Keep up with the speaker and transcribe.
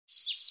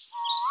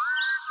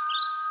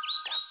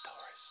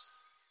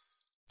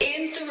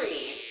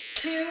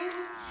2,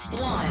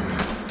 1.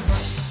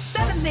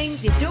 7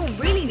 things you don't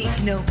really need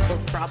to know, but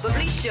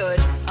probably should.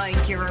 I'm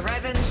Ciara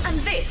Revin, and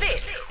this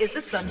is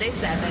the Sunday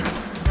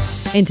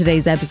 7. In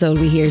today's episode,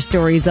 we hear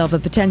stories of a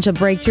potential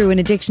breakthrough in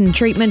addiction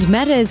treatment.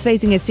 Meta is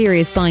facing a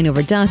serious fine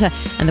over data,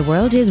 and the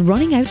world is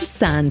running out of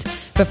sand.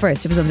 But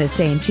first, it was on this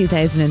day in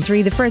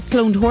 2003, the first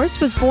cloned horse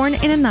was born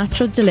in a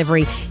natural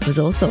delivery. It was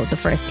also the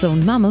first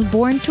cloned mammal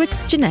born to its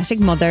genetic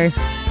mother.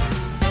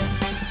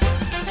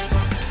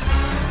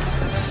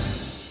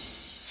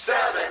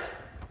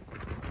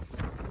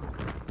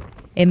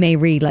 It may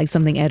read like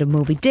something out of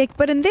Moby Dick,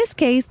 but in this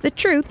case, the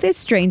truth is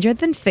stranger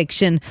than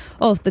fiction.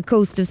 Off the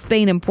coast of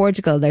Spain and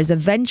Portugal, there's a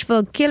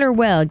vengeful killer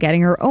whale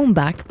getting her own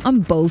back on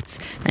boats,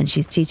 and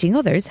she's teaching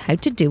others how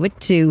to do it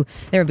too.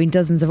 There have been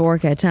dozens of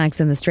orca attacks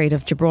in the Strait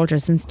of Gibraltar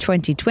since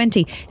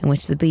 2020, in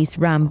which the beast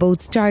rammed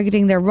boats,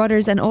 targeting their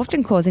rudders and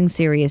often causing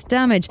serious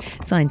damage.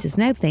 Scientists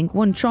now think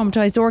one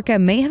traumatised orca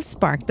may have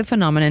sparked the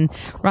phenomenon.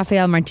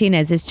 Rafael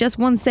Martinez is just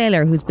one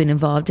sailor who's been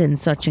involved in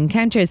such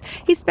encounters.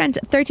 He spent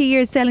 30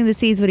 years sailing the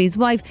seas with his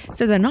wife,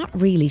 so they're not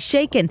really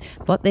shaken,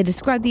 but they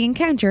describe the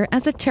encounter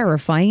as a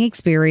terrifying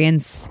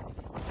experience.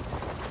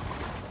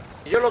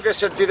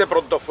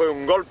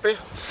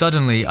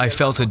 Suddenly, I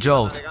felt a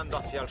jolt.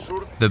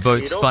 The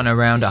boat spun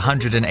around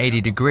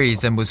 180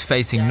 degrees and was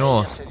facing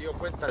north.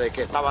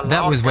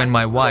 That was when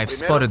my wife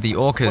spotted the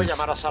orcas.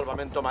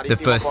 The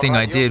first thing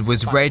I did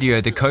was radio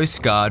the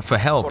Coast Guard for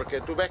help.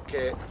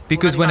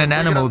 Because when an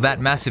animal that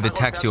massive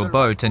attacks your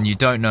boat and you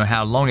don't know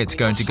how long it's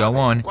going to go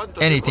on,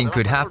 anything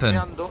could happen.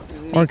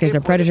 Orcas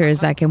are predators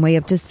that can weigh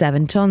up to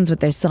 7 tons. With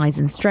their size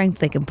and strength,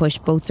 they can push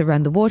boats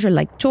around the water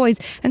like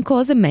toys and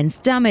cause immense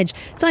damage.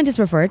 Scientists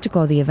prefer to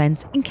call the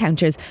events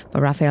encounters,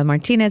 but Rafael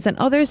Martinez and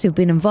others who've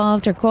been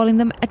involved are calling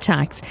them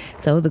attacks.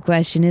 So the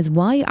question is,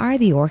 why are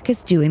the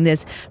orcas doing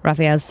this?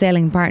 Rafael's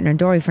sailing partner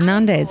Dory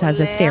Fernandez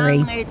has a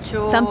theory.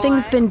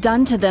 Something's been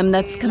done to them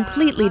that's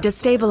completely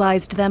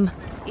destabilized them.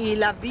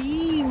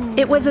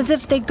 It was as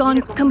if they'd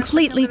gone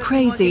completely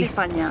crazy.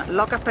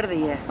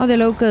 Other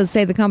locals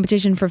say the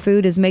competition for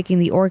food is making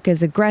the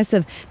orcas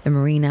aggressive. The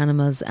marine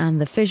animals and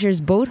the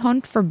fishers both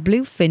hunt for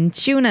bluefin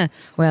tuna.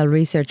 While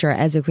researcher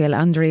Ezequiel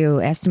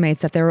Andreu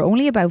estimates that there are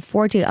only about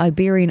 40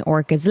 Iberian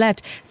orcas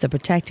left, so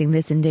protecting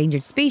this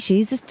endangered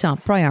species is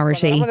top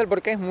priority.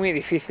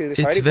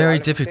 It's very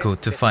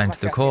difficult to find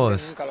the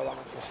cause.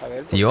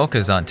 The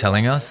orcas aren't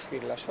telling us.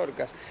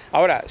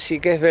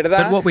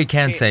 But what we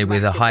can say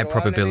with a high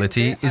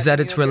probability is that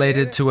it's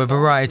related to a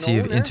variety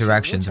of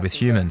interactions with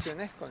humans.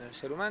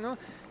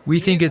 We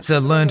think it's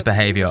a learned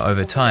behaviour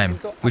over time,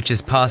 which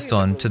is passed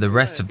on to the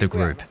rest of the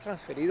group.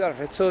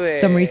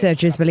 Some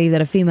researchers believe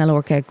that a female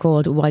orca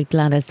called White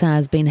Gladys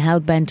has been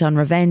hell-bent on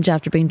revenge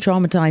after being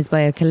traumatised by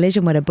a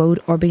collision with a boat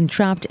or being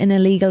trapped in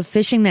illegal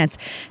fishing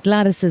nets.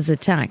 Gladys's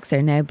attacks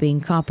are now being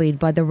copied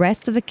by the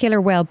rest of the killer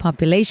whale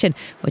population,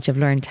 which have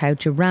learned how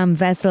to ram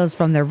vessels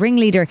from their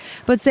ringleader.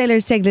 But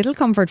sailors take little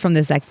comfort from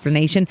this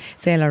explanation.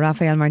 Sailor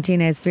Rafael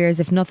Martinez fears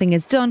if nothing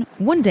is done,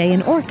 one day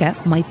an orca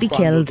might be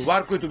killed.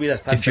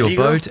 If your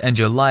boat and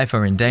your life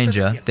are in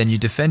danger, then you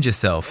defend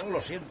yourself.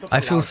 I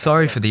feel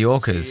sorry for the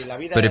orcas,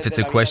 but if it's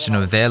a question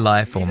of their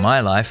life or my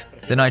life,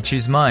 then I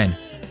choose mine.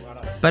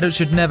 But it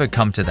should never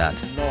come to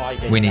that.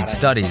 We need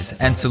studies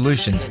and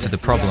solutions to the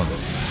problem.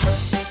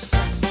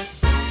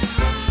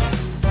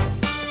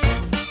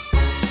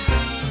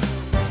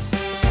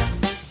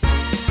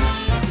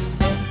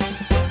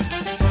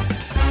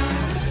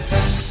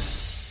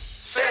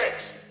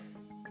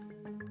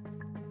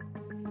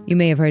 You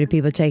may have heard of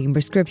people taking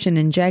prescription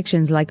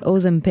injections like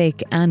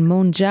Ozempic and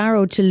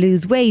Mounjaro to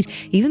lose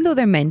weight, even though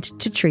they're meant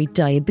to treat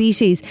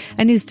diabetes.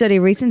 A new study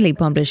recently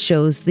published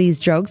shows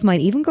these drugs might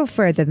even go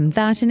further than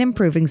that in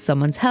improving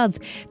someone's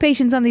health.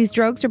 Patients on these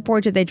drugs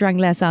reported they drank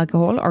less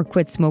alcohol or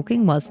quit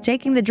smoking whilst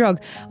taking the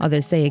drug.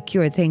 Others say it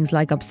cured things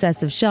like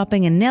obsessive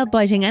shopping and nail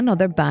biting and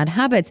other bad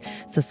habits.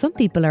 So some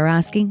people are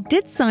asking,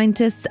 did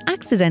scientists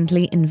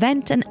accidentally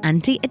invent an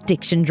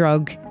anti-addiction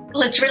drug?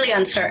 Well, it's really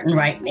uncertain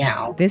right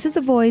now. This is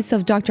the voice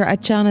of Dr.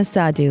 Achana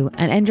Sadhu,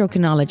 an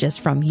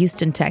endocrinologist from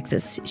Houston,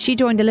 Texas. She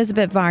joined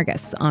Elizabeth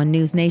Vargas on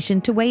News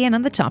Nation to weigh in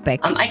on the topic.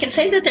 I can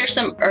say that there's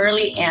some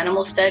early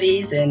animal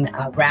studies in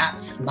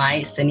rats,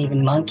 mice, and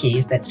even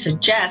monkeys that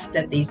suggest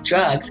that these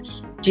drugs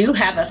do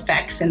have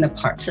effects in the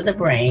parts of the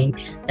brain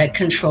that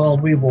control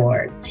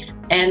reward.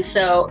 And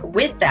so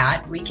with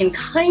that, we can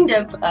kind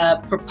of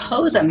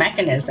propose a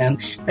mechanism,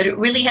 but it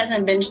really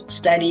hasn't been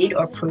studied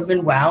or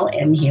proven well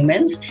in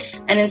humans.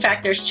 And in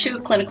fact, there's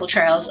 2 clinical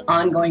trials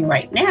ongoing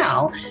right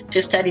now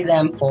to study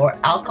them for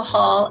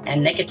alcohol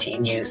and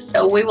nicotine use.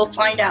 So we will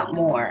find out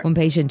more. One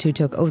patient who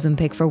took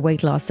Ozempic for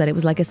weight loss said it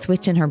was like a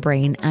switch in her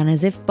brain, and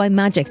as if by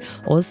magic,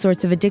 all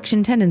sorts of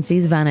addiction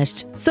tendencies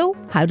vanished. So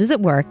how does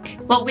it work?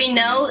 Well, we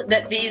know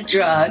that these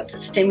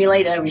drugs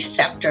stimulate a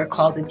receptor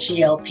called the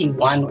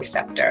GLP-1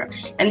 receptor.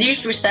 And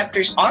these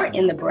receptors are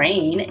in the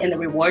brain, in the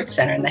reward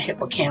center, in the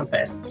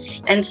hippocampus.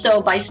 And so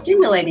by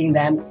stimulating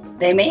them,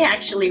 they may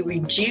actually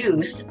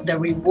reduce the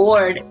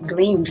reward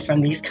gleaned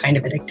from these kind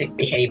of addictive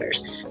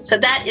behaviors. So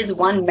that is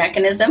one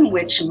mechanism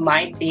which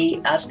might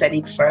be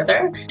studied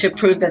further to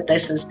prove that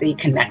this is the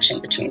connection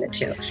between the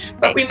two.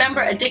 But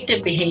remember,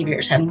 addictive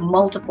behaviors have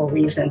multiple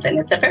reasons, and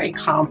it's a very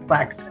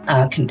complex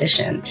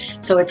condition.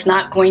 So it's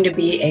not going to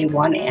be a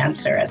one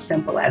answer as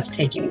simple as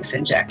taking this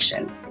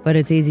injection. But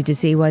it's easy to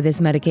see why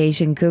this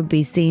medication could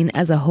be seen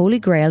as a holy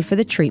grail for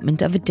the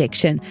treatment of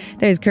addiction.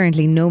 There's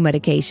currently no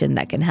medication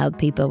that can help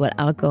people with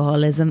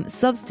alcoholism.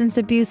 Substance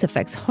abuse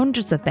affects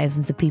hundreds of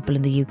thousands of people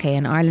in the UK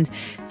and Ireland.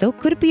 So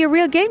could it be a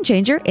real game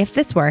changer if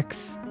this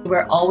works?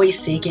 We're always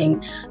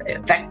seeking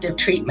effective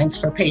treatments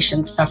for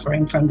patients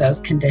suffering from those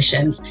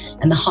conditions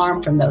and the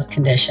harm from those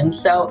conditions.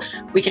 So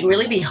we can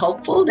really be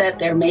hopeful that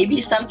there may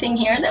be something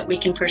here that we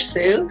can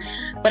pursue.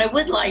 But I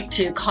would like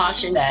to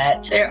caution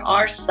that there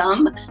are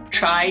some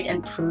tried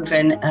and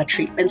proven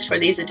treatments for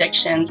these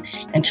addictions,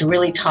 and to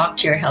really talk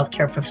to your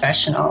healthcare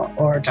professional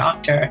or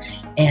doctor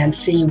and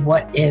see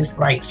what is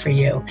right for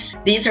you.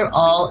 These are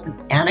all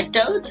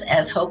anecdotes,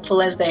 as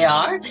hopeful as they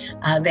are.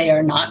 They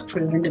are not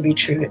proven to be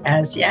true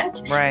as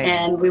yet. Right.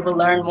 And we will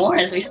learn more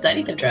as we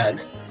study the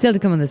drugs. Still to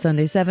come on the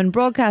Sunday 7,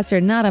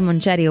 broadcaster Nada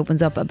Monchetti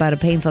opens up about a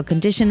painful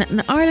condition,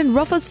 and Ireland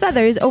ruffles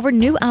feathers over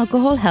new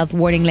alcohol health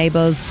warning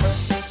labels.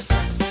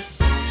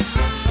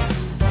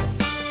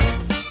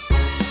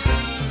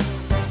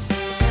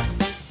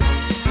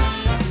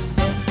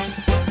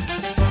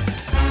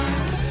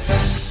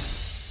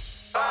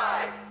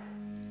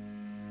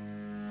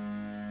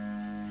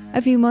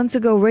 A few months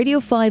ago, Radio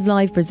 5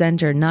 Live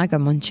presenter Naga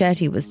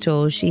Monchetti was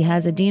told she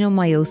has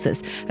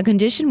adenomyosis, a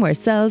condition where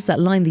cells that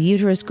line the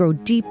uterus grow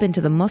deep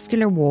into the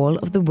muscular wall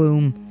of the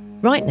womb.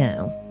 Right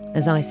now,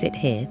 as I sit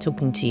here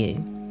talking to you,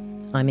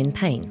 I'm in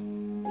pain.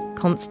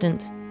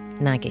 Constant,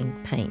 nagging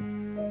pain.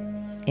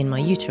 In my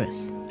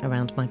uterus,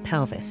 around my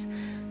pelvis.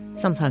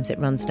 Sometimes it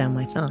runs down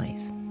my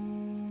thighs.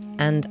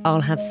 And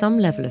I'll have some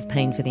level of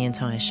pain for the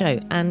entire show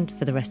and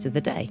for the rest of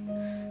the day,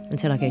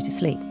 until I go to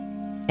sleep.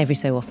 Every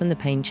so often the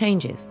pain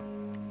changes.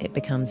 It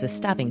becomes a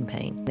stabbing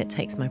pain that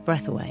takes my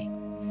breath away.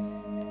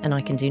 And I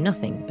can do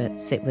nothing but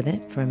sit with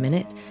it for a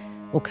minute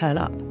or curl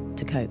up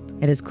to cope.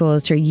 It has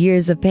caused her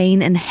years of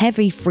pain and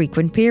heavy,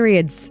 frequent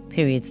periods.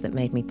 Periods that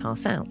made me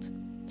pass out,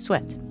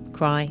 sweat,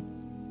 cry,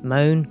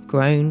 moan,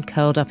 groan,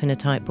 curled up in a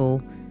tight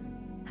ball,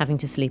 having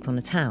to sleep on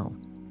a towel.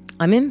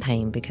 I'm in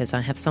pain because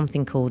I have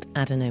something called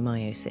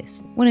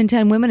adenomyosis. 1 in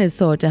 10 women is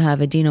thought to have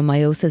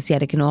adenomyosis,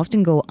 yet it can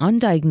often go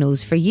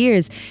undiagnosed for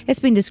years. It's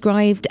been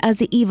described as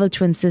the evil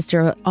twin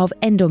sister of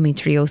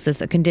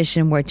endometriosis, a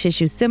condition where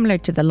tissue similar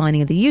to the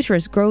lining of the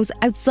uterus grows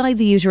outside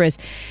the uterus.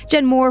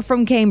 Jen Moore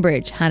from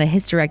Cambridge had a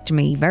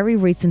hysterectomy very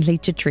recently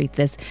to treat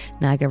this.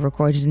 Naga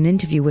recorded an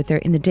interview with her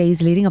in the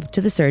days leading up to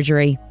the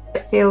surgery.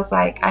 It feels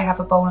like I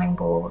have a bowling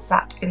ball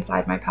sat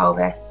inside my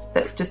pelvis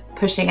that's just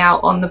pushing out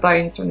on the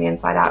bones from the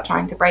inside out,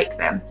 trying to break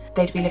them.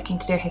 They'd be looking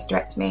to do a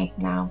hysterectomy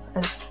now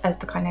as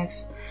the kind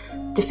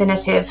of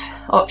definitive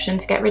option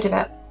to get rid of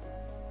it.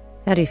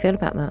 How do you feel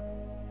about that?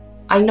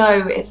 I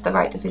know it's the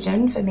right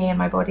decision for me and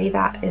my body.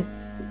 That is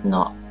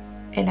not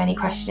in any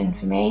question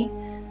for me.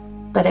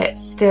 But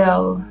it's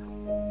still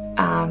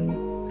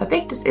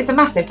it's a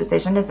massive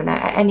decision, isn't it,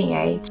 at any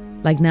age?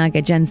 Like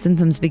Naga, Jen's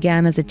symptoms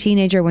began as a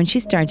teenager when she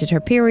started her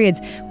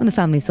periods. When the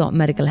family sought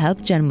medical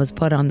help, Jen was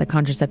put on the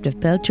contraceptive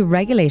pill to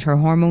regulate her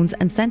hormones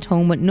and sent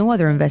home with no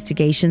other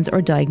investigations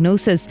or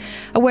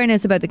diagnosis.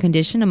 Awareness about the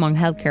condition among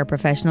healthcare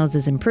professionals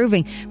is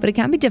improving, but it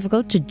can be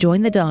difficult to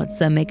join the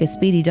dots and make a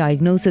speedy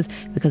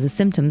diagnosis because the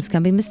symptoms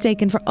can be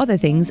mistaken for other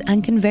things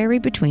and can vary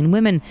between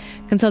women.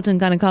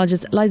 Consultant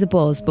gynaecologist Liza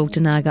Ball spoke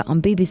to Naga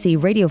on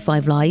BBC Radio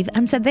 5 Live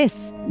and said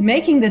this.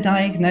 Making the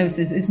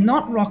diagnosis is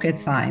not rocket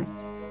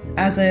science.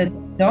 As a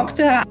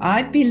doctor,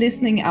 I'd be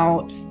listening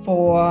out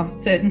for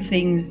certain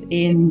things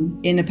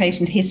in a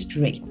patient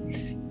history.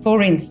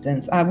 For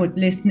instance, I would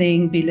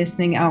be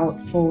listening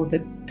out for the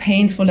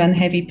painful and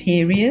heavy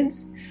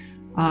periods.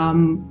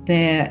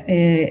 There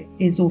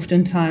is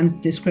oftentimes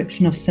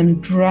description of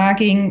some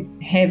dragging,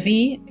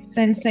 heavy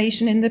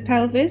sensation in the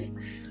pelvis.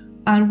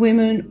 And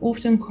women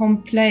often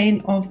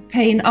complain of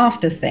pain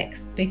after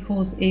sex,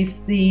 because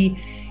if the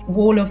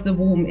wall of the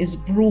womb is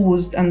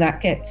bruised and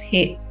that gets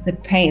hit, the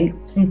pain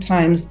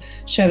sometimes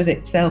shows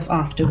itself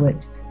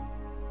afterwards.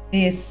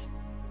 This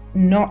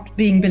not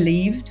being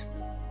believed,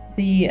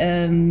 the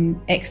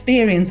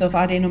experience of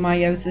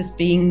adenomyosis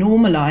being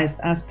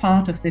normalized as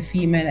part of the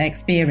female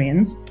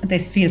experience,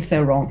 this feels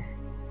so wrong.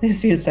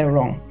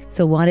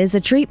 So what is the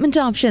treatment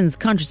options?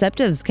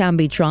 Contraceptives can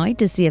be tried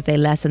to see if they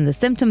lessen the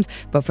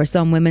symptoms, but for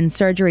some women,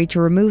 surgery to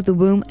remove the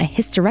womb, a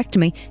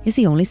hysterectomy, is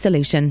the only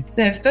solution.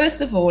 So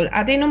first of all,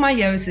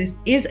 adenomyosis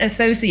is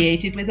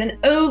associated with an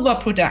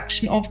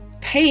overproduction of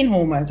pain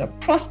hormones, or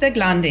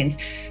prostaglandins,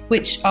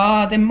 which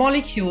are the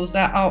molecules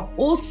that are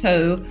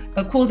also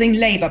causing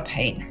labor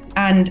pain.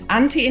 And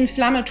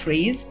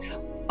anti-inflammatories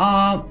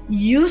are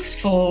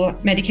useful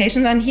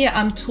medications, and here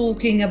I'm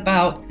talking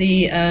about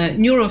the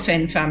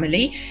Nurofen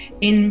family,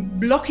 in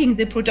blocking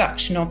the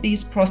production of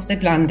these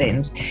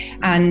prostaglandins.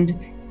 And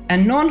a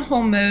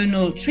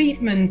non-hormonal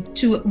treatment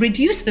to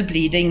reduce the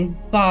bleeding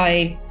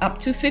by up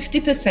to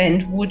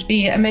 50% would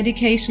be a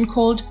medication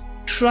called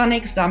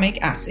tranexamic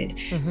acid.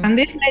 And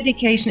this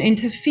medication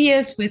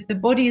interferes with the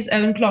body's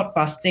own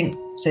clot-busting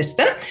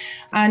system,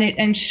 and it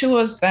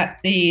ensures that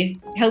the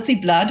healthy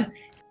blood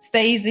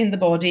stays in the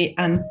body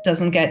and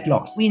doesn't get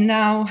lost. We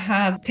now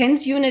have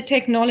TENS unit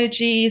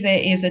technology. There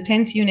is a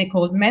TENS unit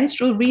called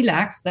Menstrual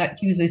Relax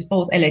that uses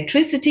both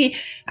electricity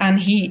and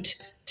heat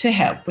to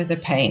help with the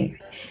pain.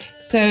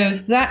 So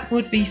that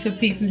would be for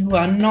people who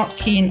are not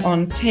keen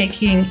on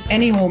taking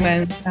any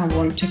hormones and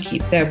want to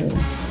keep their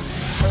womb.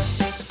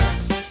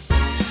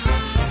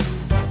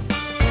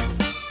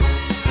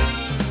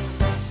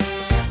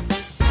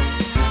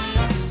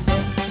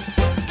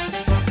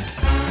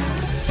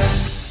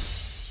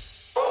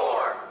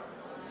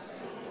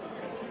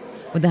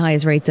 With the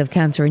highest rates of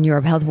cancer in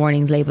Europe, health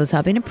warnings labels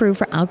have been approved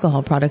for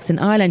alcohol products in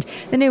Ireland.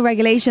 The new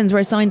regulations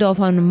were signed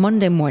off on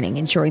Monday morning,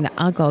 ensuring that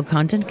alcohol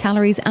content,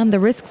 calories and the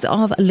risks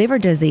of liver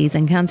disease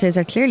and cancers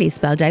are clearly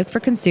spelled out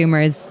for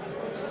consumers.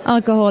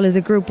 Alcohol is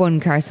a Group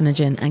 1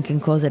 carcinogen and can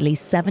cause at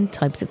least 7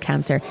 types of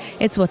cancer.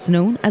 It's what's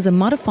known as a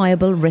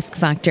modifiable risk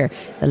factor.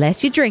 The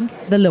less you drink,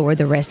 the lower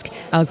the risk.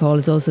 Alcohol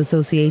is also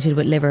associated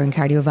with liver and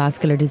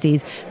cardiovascular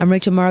disease. And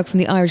Rachel Mark from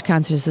the Irish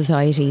Cancer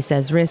Society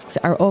says risks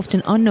are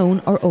often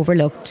unknown or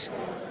overlooked.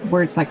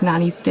 Words like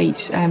nanny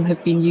state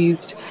have been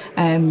used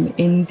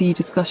in the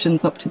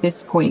discussions up to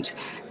this point.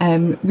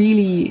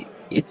 Really,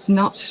 it's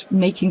not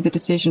making the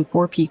decision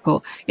for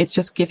people. It's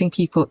just giving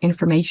people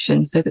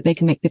information so that they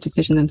can make the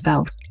decision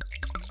themselves.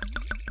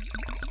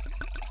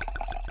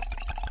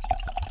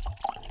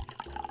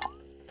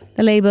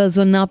 The labels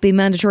will not be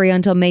mandatory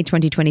until May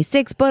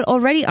 2026, but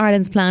already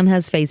Ireland's plan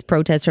has faced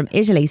protests from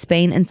Italy,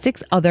 Spain and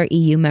 6 other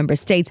EU member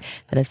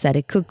states that have said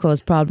it could cause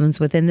problems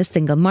within the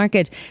single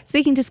market.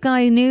 Speaking to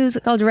Sky News,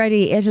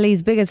 Calderretti,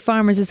 Italy's biggest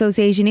farmers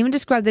association, even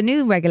described the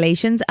new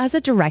regulations as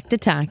a direct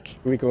attack.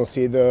 We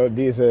consider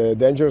this a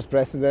dangerous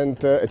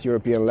precedent at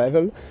European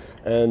level.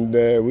 And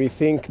we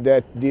think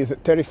that these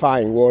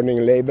terrifying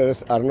warning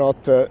labels are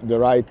not the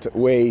right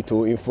way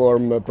to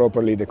inform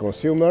properly the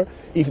consumer.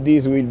 If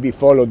these will be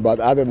followed by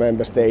other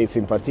member states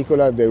in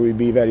particular, they will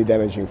be very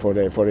damaging for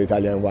the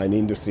Italian wine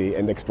industry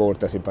and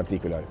exporters in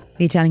particular.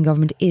 The Italian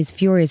government is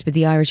furious, but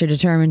the Irish are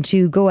determined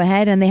to go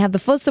ahead and they have the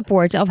full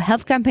support of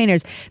health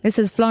campaigners. This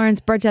is Florence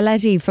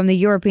Bertoletti from the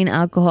European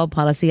Alcohol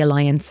Policy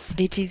Alliance.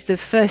 It is the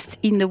first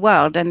in the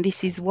world, and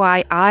this is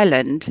why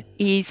Ireland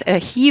is a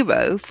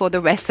hero for the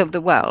rest of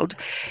the world.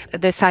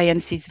 The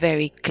science is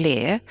very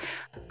clear.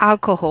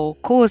 Alcohol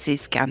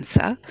causes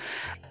cancer.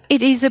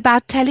 It is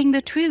about telling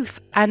the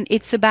truth, and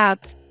it's about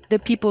the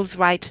people's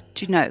right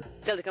to know.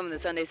 Still to come on the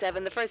Sunday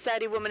 7, the first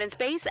Saudi woman in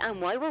space and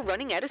why we're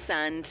running out of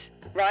sand.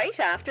 Right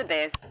after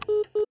this.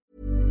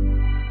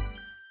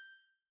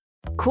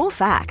 Cool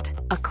fact,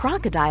 a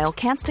crocodile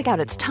can't stick out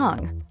its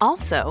tongue.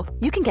 Also,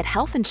 you can get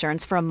health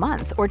insurance for a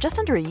month or just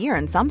under a year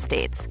in some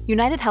states.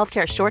 United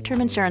Healthcare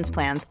short-term insurance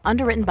plans,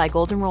 underwritten by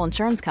Golden Rule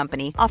Insurance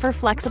Company, offer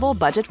flexible,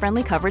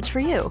 budget-friendly coverage for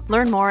you.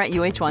 Learn more at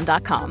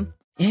uh1.com.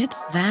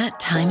 It's that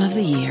time of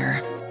the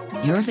year.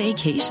 Your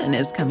vacation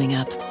is coming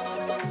up.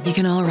 You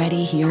can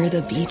already hear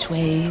the beach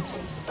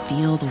waves,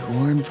 feel the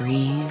warm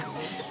breeze,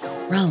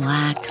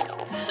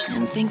 relax,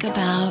 and think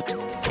about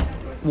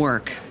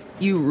work.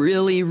 You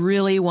really,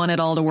 really want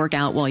it all to work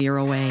out while you're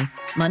away.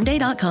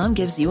 Monday.com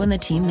gives you and the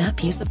team that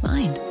peace of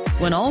mind.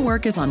 When all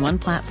work is on one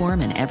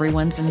platform and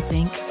everyone's in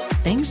sync,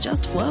 things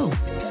just flow.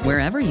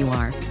 Wherever you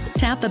are,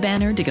 tap the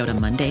banner to go to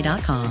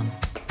Monday.com.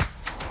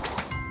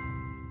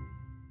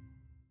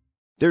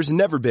 There's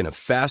never been a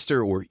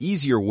faster or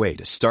easier way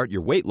to start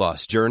your weight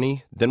loss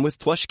journey than with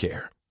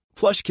PlushCare.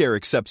 PlushCare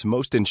accepts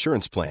most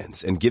insurance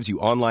plans and gives you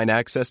online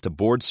access to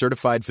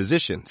board-certified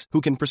physicians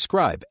who can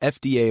prescribe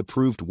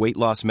FDA-approved weight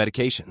loss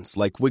medications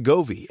like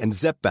Wegovy and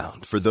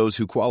Zepbound for those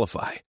who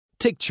qualify.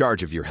 Take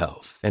charge of your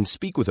health and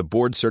speak with a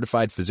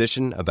board-certified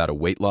physician about a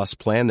weight loss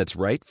plan that's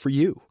right for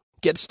you.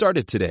 Get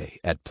started today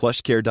at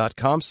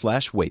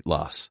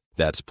plushcare.com/weightloss.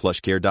 That's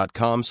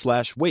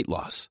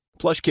plushcare.com/weightloss.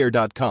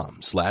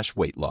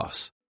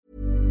 plushcare.com/weightloss.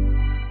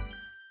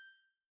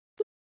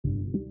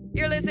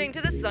 You're listening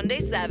to the Sunday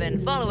 7.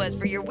 Follow us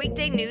for your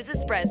weekday news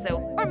espresso,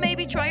 or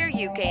maybe try our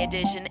UK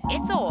edition.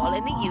 It's all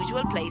in the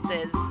usual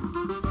places.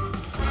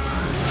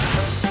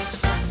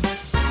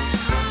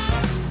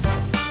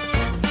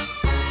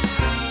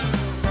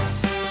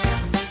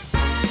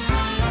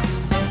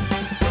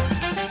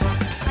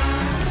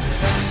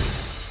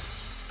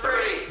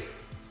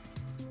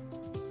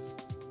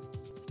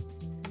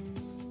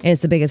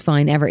 It's the biggest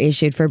fine ever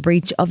issued for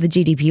breach of the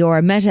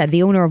GDPR. Meta,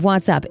 the owner of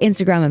WhatsApp,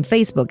 Instagram and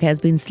Facebook,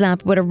 has been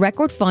slapped with a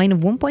record fine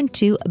of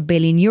 €1.2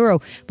 billion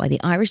by the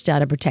Irish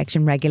Data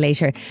Protection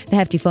Regulator. The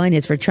hefty fine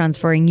is for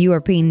transferring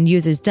European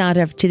users'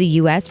 data to the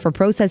US for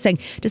processing,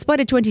 despite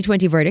a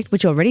 2020 verdict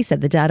which already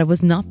said the data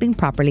was not being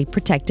properly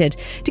protected.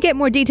 To get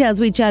more details,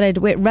 we chatted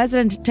with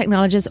resident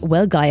technologist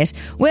Will Guyatt.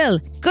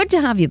 Will, good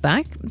to have you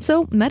back.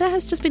 So Meta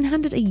has just been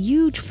handed a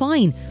huge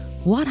fine.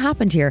 What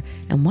happened here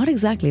and what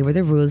exactly were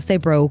the rules they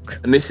broke?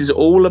 And this is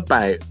all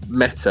about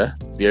Meta,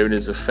 the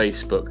owners of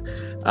Facebook,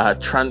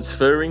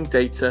 transferring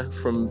data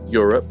from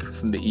Europe,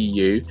 from the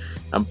EU,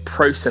 and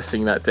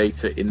processing that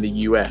data in the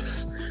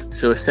US.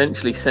 So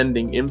essentially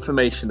sending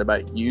information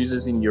about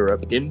users in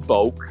Europe in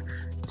bulk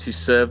to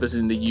servers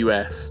in the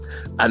US,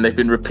 and they've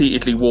been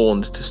repeatedly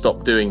warned to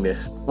stop doing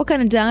this. What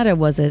kind of data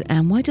was it,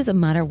 and why does it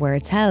matter where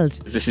it's held?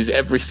 This is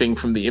everything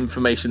from the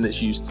information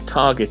that's used to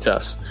target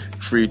us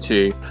through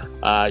to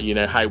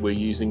how we're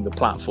using the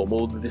platform,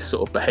 all of this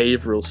sort of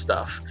behavioural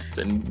stuff.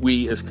 And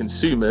we as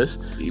consumers,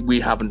 we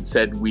haven't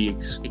said we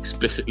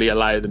explicitly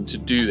allow them to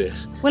do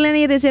this. Will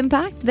any of this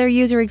impact their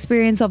user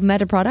experience of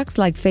Meta products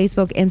like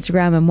Facebook,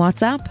 Instagram and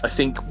WhatsApp? I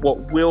think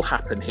what will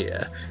happen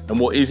here, and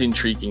what is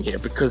intriguing here,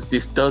 because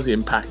this does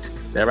impact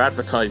their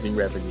advertising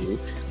revenue,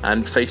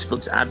 and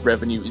Facebook's ad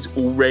revenue is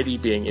already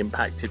being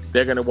impacted.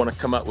 They're going to want to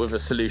come up with a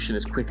solution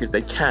as quick as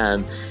they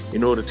can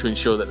in order to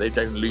ensure that they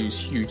don't lose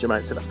huge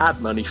amounts of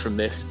ad money from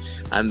this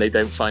and they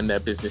don't find their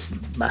business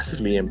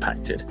massively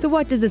impacted. So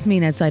what does this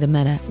mean outside of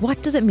Meta?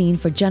 What does it mean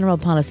for general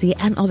policy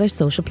and other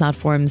social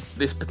platforms?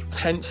 This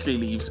potentially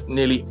leaves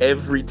nearly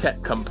every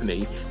tech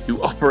company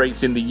who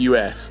operates in the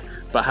US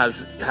but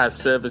has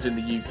servers in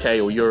the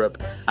UK or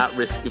Europe at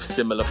risk of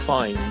similar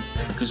fines,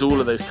 because all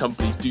of those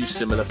companies do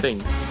similar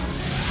things.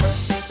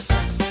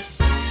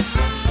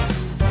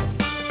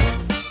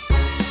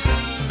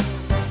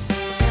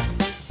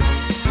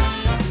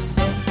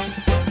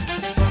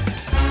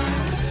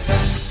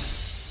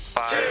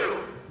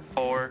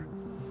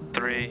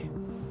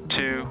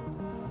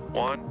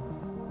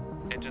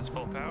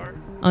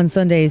 On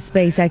Sunday,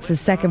 SpaceX's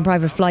second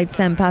private flight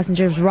sent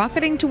passengers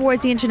rocketing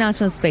towards the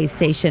International Space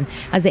Station.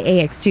 As the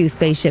AX-2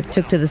 spaceship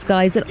took to the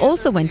skies, it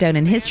also went down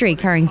in history,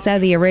 carrying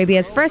Saudi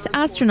Arabia's first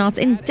astronauts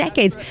in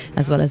decades,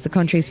 as well as the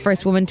country's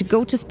first woman to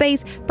go to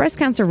space, breast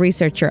cancer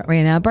researcher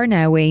Rina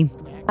Barnawi.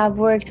 I've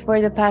worked for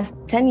the past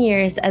 10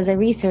 years as a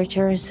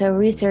researcher, so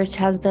research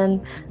has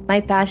been my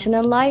passion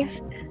in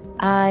life.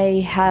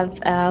 I have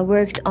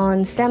worked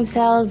on stem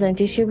cells and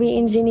tissue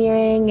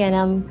re-engineering, and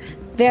I'm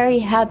very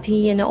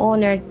happy and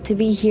honored to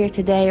be here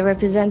today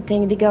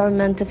representing the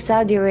government of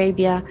Saudi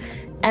Arabia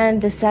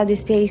and the Saudi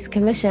Space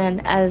Commission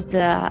as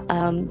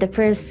the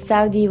first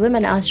Saudi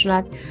women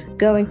astronaut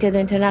going to the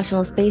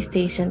International Space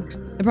Station.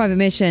 The private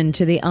mission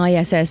to the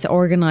ISS,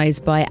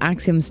 organised by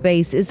Axiom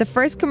Space, is the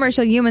first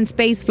commercial human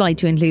space flight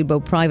to include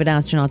both private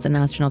astronauts and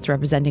astronauts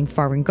representing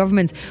foreign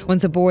governments.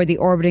 Once aboard the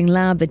orbiting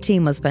lab, the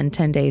team will spend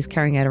 10 days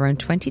carrying out around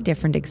 20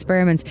 different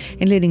experiments,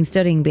 including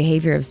studying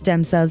behaviour of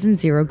stem cells in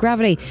zero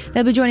gravity.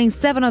 They'll be joining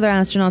 7 other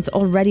astronauts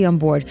already on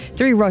board,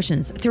 3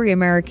 Russians, 3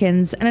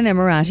 Americans and an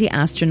Emirati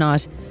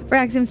astronaut. For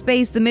Axiom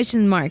Space, the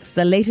mission marks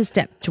the latest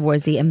step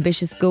towards the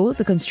ambitious goal,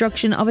 the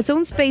construction of its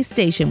own space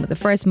station, with the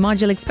first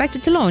module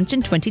expected to launch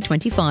in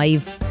 2025.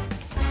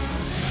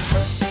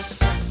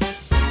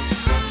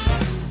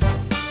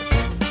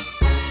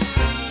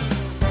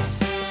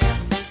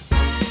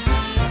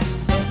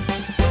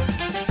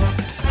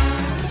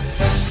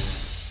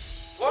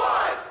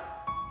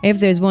 If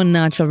there's one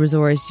natural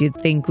resource you'd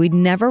think we'd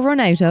never run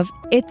out of,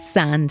 it's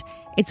sand.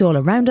 It's all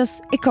around us,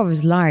 it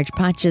covers large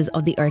patches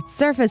of the Earth's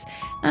surface,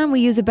 and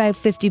we use about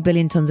 50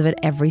 billion tonnes of it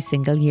every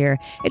single year.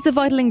 It's a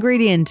vital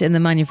ingredient in the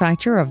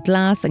manufacture of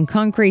glass and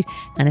concrete,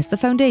 and it's the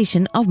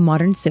foundation of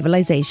modern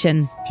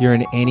civilization. If you're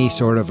in any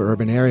sort of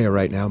urban area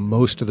right now,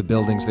 most of the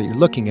buildings that you're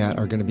looking at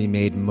are going to be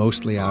made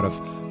mostly out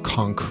of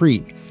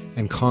concrete.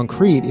 And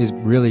concrete is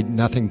really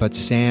nothing but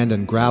sand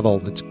and gravel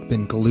that's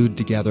been glued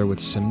together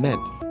with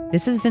cement.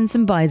 This is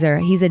Vincent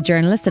Beiser. He's a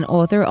journalist and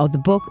author of the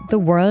book The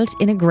World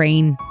in a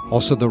Grain.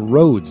 Also, the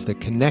roads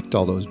that connect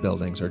all those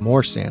buildings are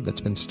more sand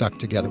that's been stuck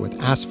together with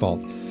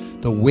asphalt.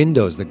 The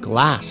windows, the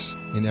glass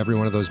in every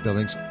one of those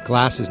buildings,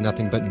 glass is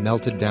nothing but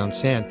melted down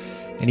sand.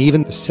 And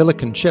even the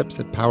silicon chips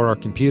that power our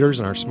computers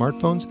and our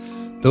smartphones,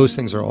 those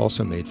things are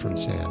also made from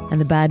sand. And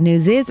the bad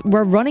news is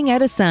we're running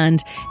out of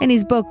sand. In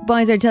his book,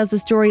 Beiser tells the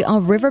story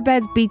of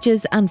riverbeds,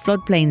 beaches and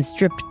floodplains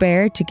stripped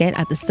bare to get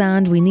at the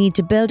sand we need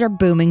to build our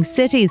booming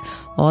cities,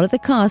 all at the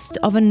cost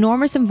of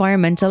enormous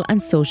environmental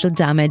and social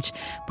damage.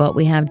 But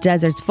we have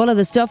deserts full of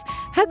the stuff.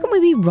 How can we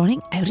be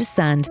running out of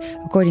sand?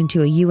 According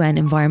to a UN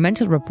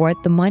environmental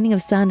report, the mining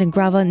of sand and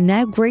gravel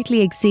now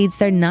greatly exceeds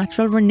their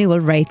natural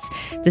renewal rates.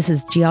 This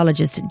is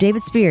geologist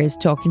David Spears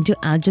talking to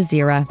Al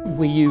Jazeera.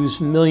 We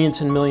use millions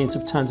and millions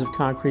of tons of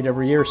concrete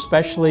every year,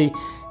 especially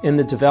in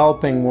the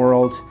developing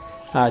world.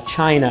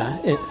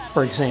 China,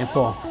 for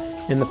example,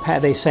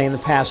 they say in the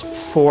past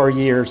 4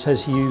 years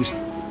has used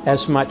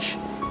as much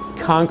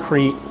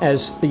concrete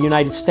as the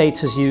United States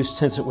has used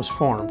since it was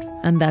formed.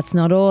 And that's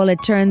not all. It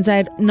turns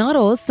out not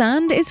all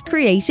sand is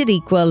created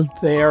equal.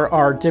 There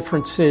are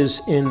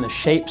differences in the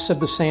shapes of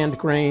the sand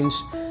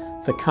grains,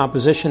 the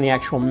composition, the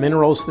actual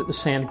minerals that the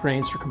sand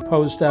grains are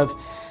composed of.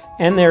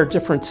 And there are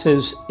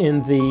differences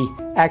in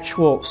the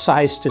actual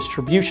size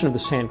distribution of the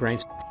sand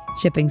grains.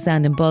 Shipping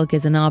sand in bulk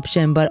is an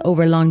option, but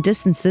over long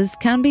distances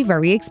can be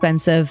very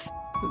expensive.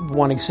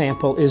 One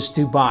example is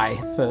Dubai,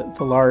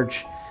 the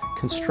large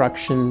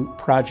construction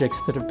projects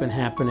that have been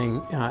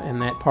happening in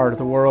that part of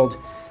the world.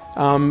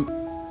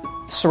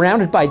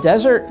 Surrounded by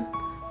desert,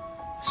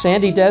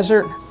 sandy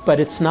desert, but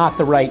it's not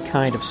the right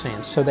kind of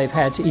sand. So they've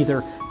had to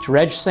either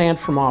dredge sand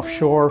from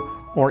offshore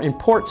or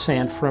import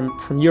sand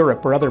from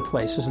Europe or other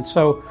places. And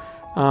so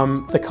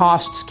the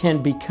costs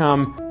can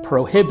become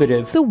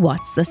prohibitive. So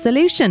what's the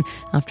solution?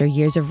 After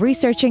years of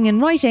researching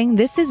and writing,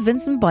 this is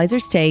Vincent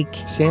Beiser's take.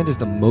 Sand is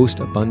the most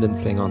abundant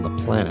thing on the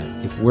planet.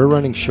 If we're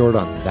running short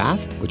on that,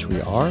 which we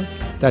are,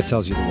 that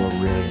tells you that we're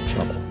really in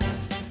trouble.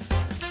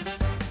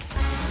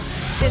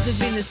 This has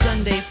been the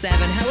Sunday 7.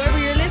 However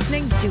you're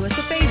listening, do us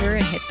a favour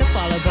and hit the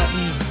follow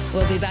button.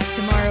 We'll be back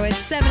tomorrow at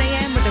 7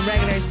 a.m. with the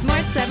regular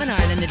Smart 7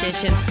 Ireland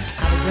edition.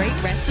 Have a great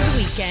rest of the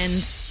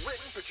weekend.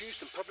 Written,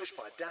 produced and published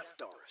by Daft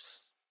Doris.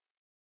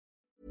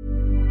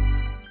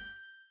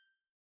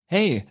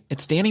 Hey,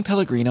 it's Danny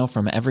Pellegrino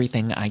from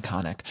Everything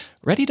Iconic.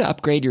 Ready to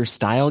upgrade your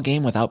style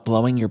game without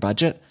blowing your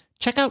budget?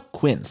 Check out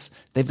Quince.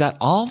 They've got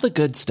all the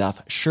good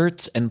stuff,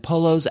 shirts and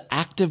polos,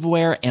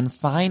 activewear, and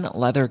fine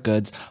leather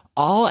goods,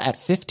 all at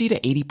 50 to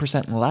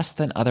 80% less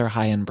than other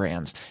high-end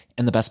brands.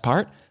 And the best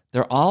part?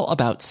 They're all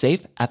about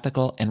safe,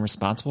 ethical, and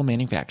responsible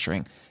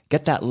manufacturing.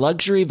 Get that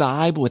luxury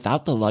vibe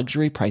without the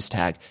luxury price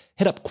tag.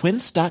 Hit up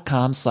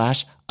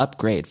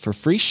quince.com/upgrade for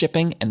free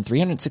shipping and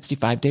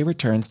 365-day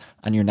returns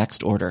on your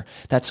next order.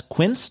 That's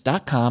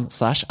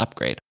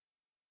quince.com/upgrade.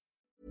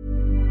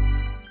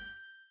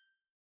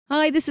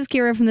 Hi, this is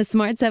Ciara from the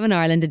Smart 7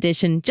 Ireland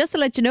edition. Just to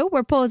let you know,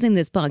 we're pausing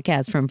this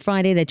podcast from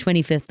Friday the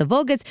 25th of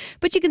August,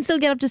 but you can still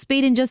get up to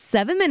speed in just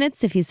 7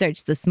 minutes if you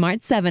search the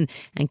Smart 7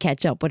 and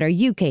catch up with our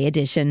UK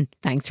edition.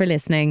 Thanks for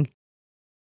listening.